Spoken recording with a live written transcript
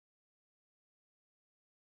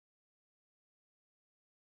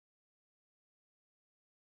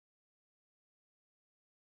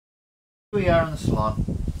We are in the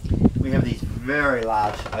salon. We have these very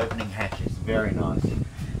large opening hatches, very nice.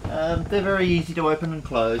 They're very easy to open and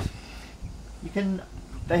close.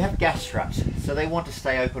 They have gas struts, so they want to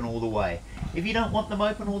stay open all the way. If you don't want them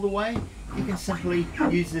open all the way, you can simply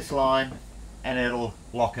use this line and it'll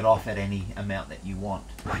lock it off at any amount that you want.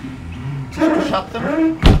 To shut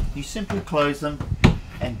them, you simply close them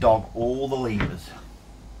and dog all the levers.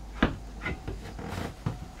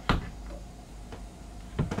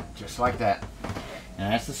 Just like that.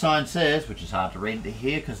 And as the sign says, which is hard to read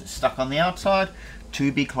here because it's stuck on the outside,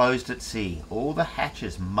 to be closed at sea. All the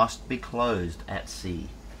hatches must be closed at sea.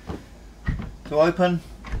 To open,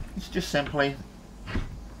 it's just simply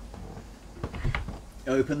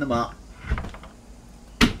open them up,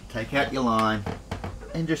 take out your line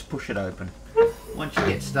and just push it open. Once you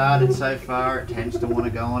get started so far, it tends to want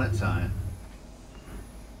to go on its own.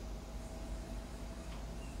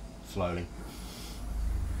 Slowly.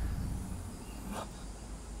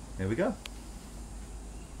 There we go.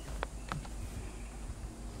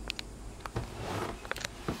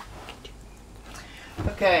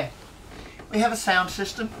 Okay, we have a sound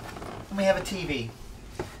system and we have a TV.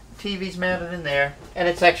 The TV's mounted in there and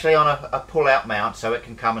it's actually on a pull-out mount, so it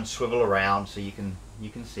can come and swivel around so you can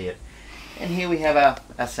see it. And here we have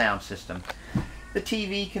a sound system. The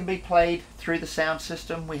TV can be played through the sound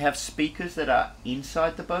system. We have speakers that are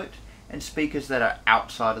inside the boat and speakers that are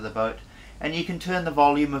outside of the boat. And you can turn the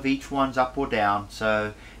volume of each one's up or down.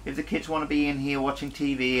 So if the kids want to be in here watching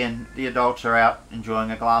TV and the adults are out enjoying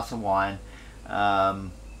a glass of wine,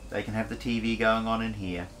 they can have the TV going on in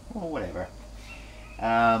here or whatever.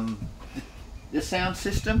 The sound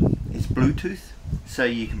system is Bluetooth, so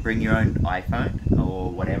you can bring your own iPhone or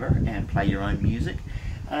whatever and play your own music.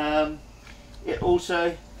 It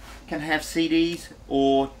also can have CDs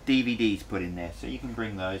or DVDs put in there, so you can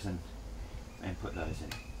bring those and put those in.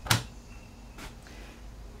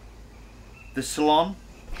 The salon,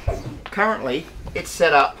 currently it's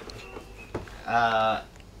set up as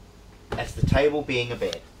the table being a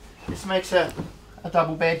bed. This makes a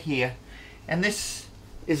double bed here, and this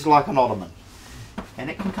is like an ottoman, and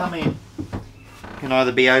it can come in. It can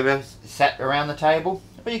either be sat around the table,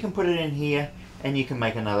 or you can put it in here and you can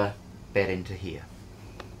make another bed into here.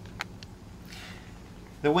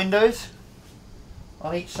 The windows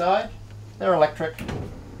on each side, they're electric.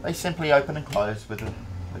 They simply open and close with a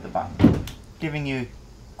button, giving you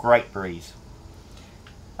great breeze.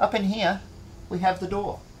 Up in here we have the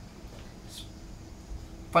door.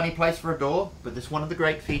 Funny place for a door, but it's one of the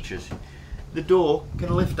great features. The door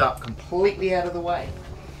can lift up completely out of the way.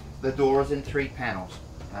 The door is in 3 panels.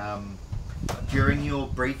 During your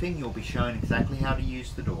briefing you'll be shown exactly how to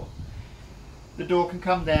use the door. The door can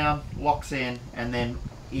come down, locks in, and then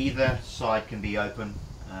either side can be open.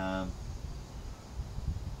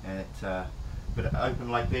 But open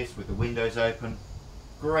like this with the windows open,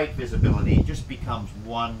 great visibility. It just becomes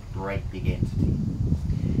one great big entity.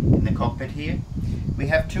 In the cockpit here we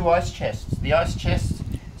have 2 ice chests. The ice chests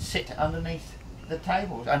sit underneath the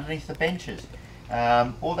tables, underneath the benches,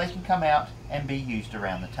 or they can come out and be used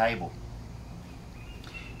around the table.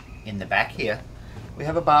 In the back here we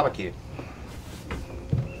have a barbecue.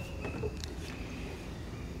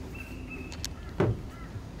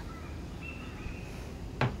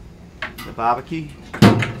 The barbecue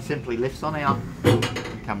simply lifts on out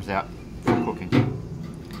and comes out for cooking.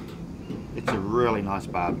 It's a really nice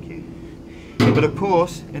barbecue. But of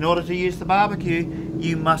course, in order to use the barbecue,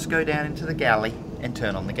 you must go down into the galley and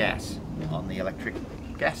turn on the gas, on the electric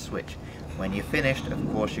gas switch. When you're finished, of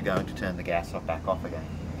course, you're going to turn the gas back off again.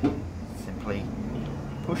 Simply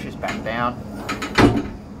pushes back down,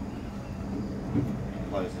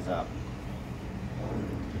 closes up.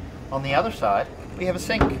 On the other side, we have a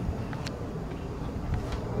sink.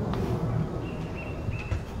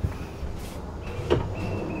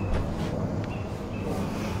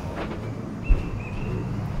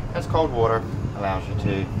 Has cold water, allows you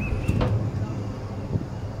to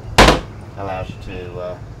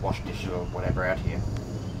wash dishes or whatever out here.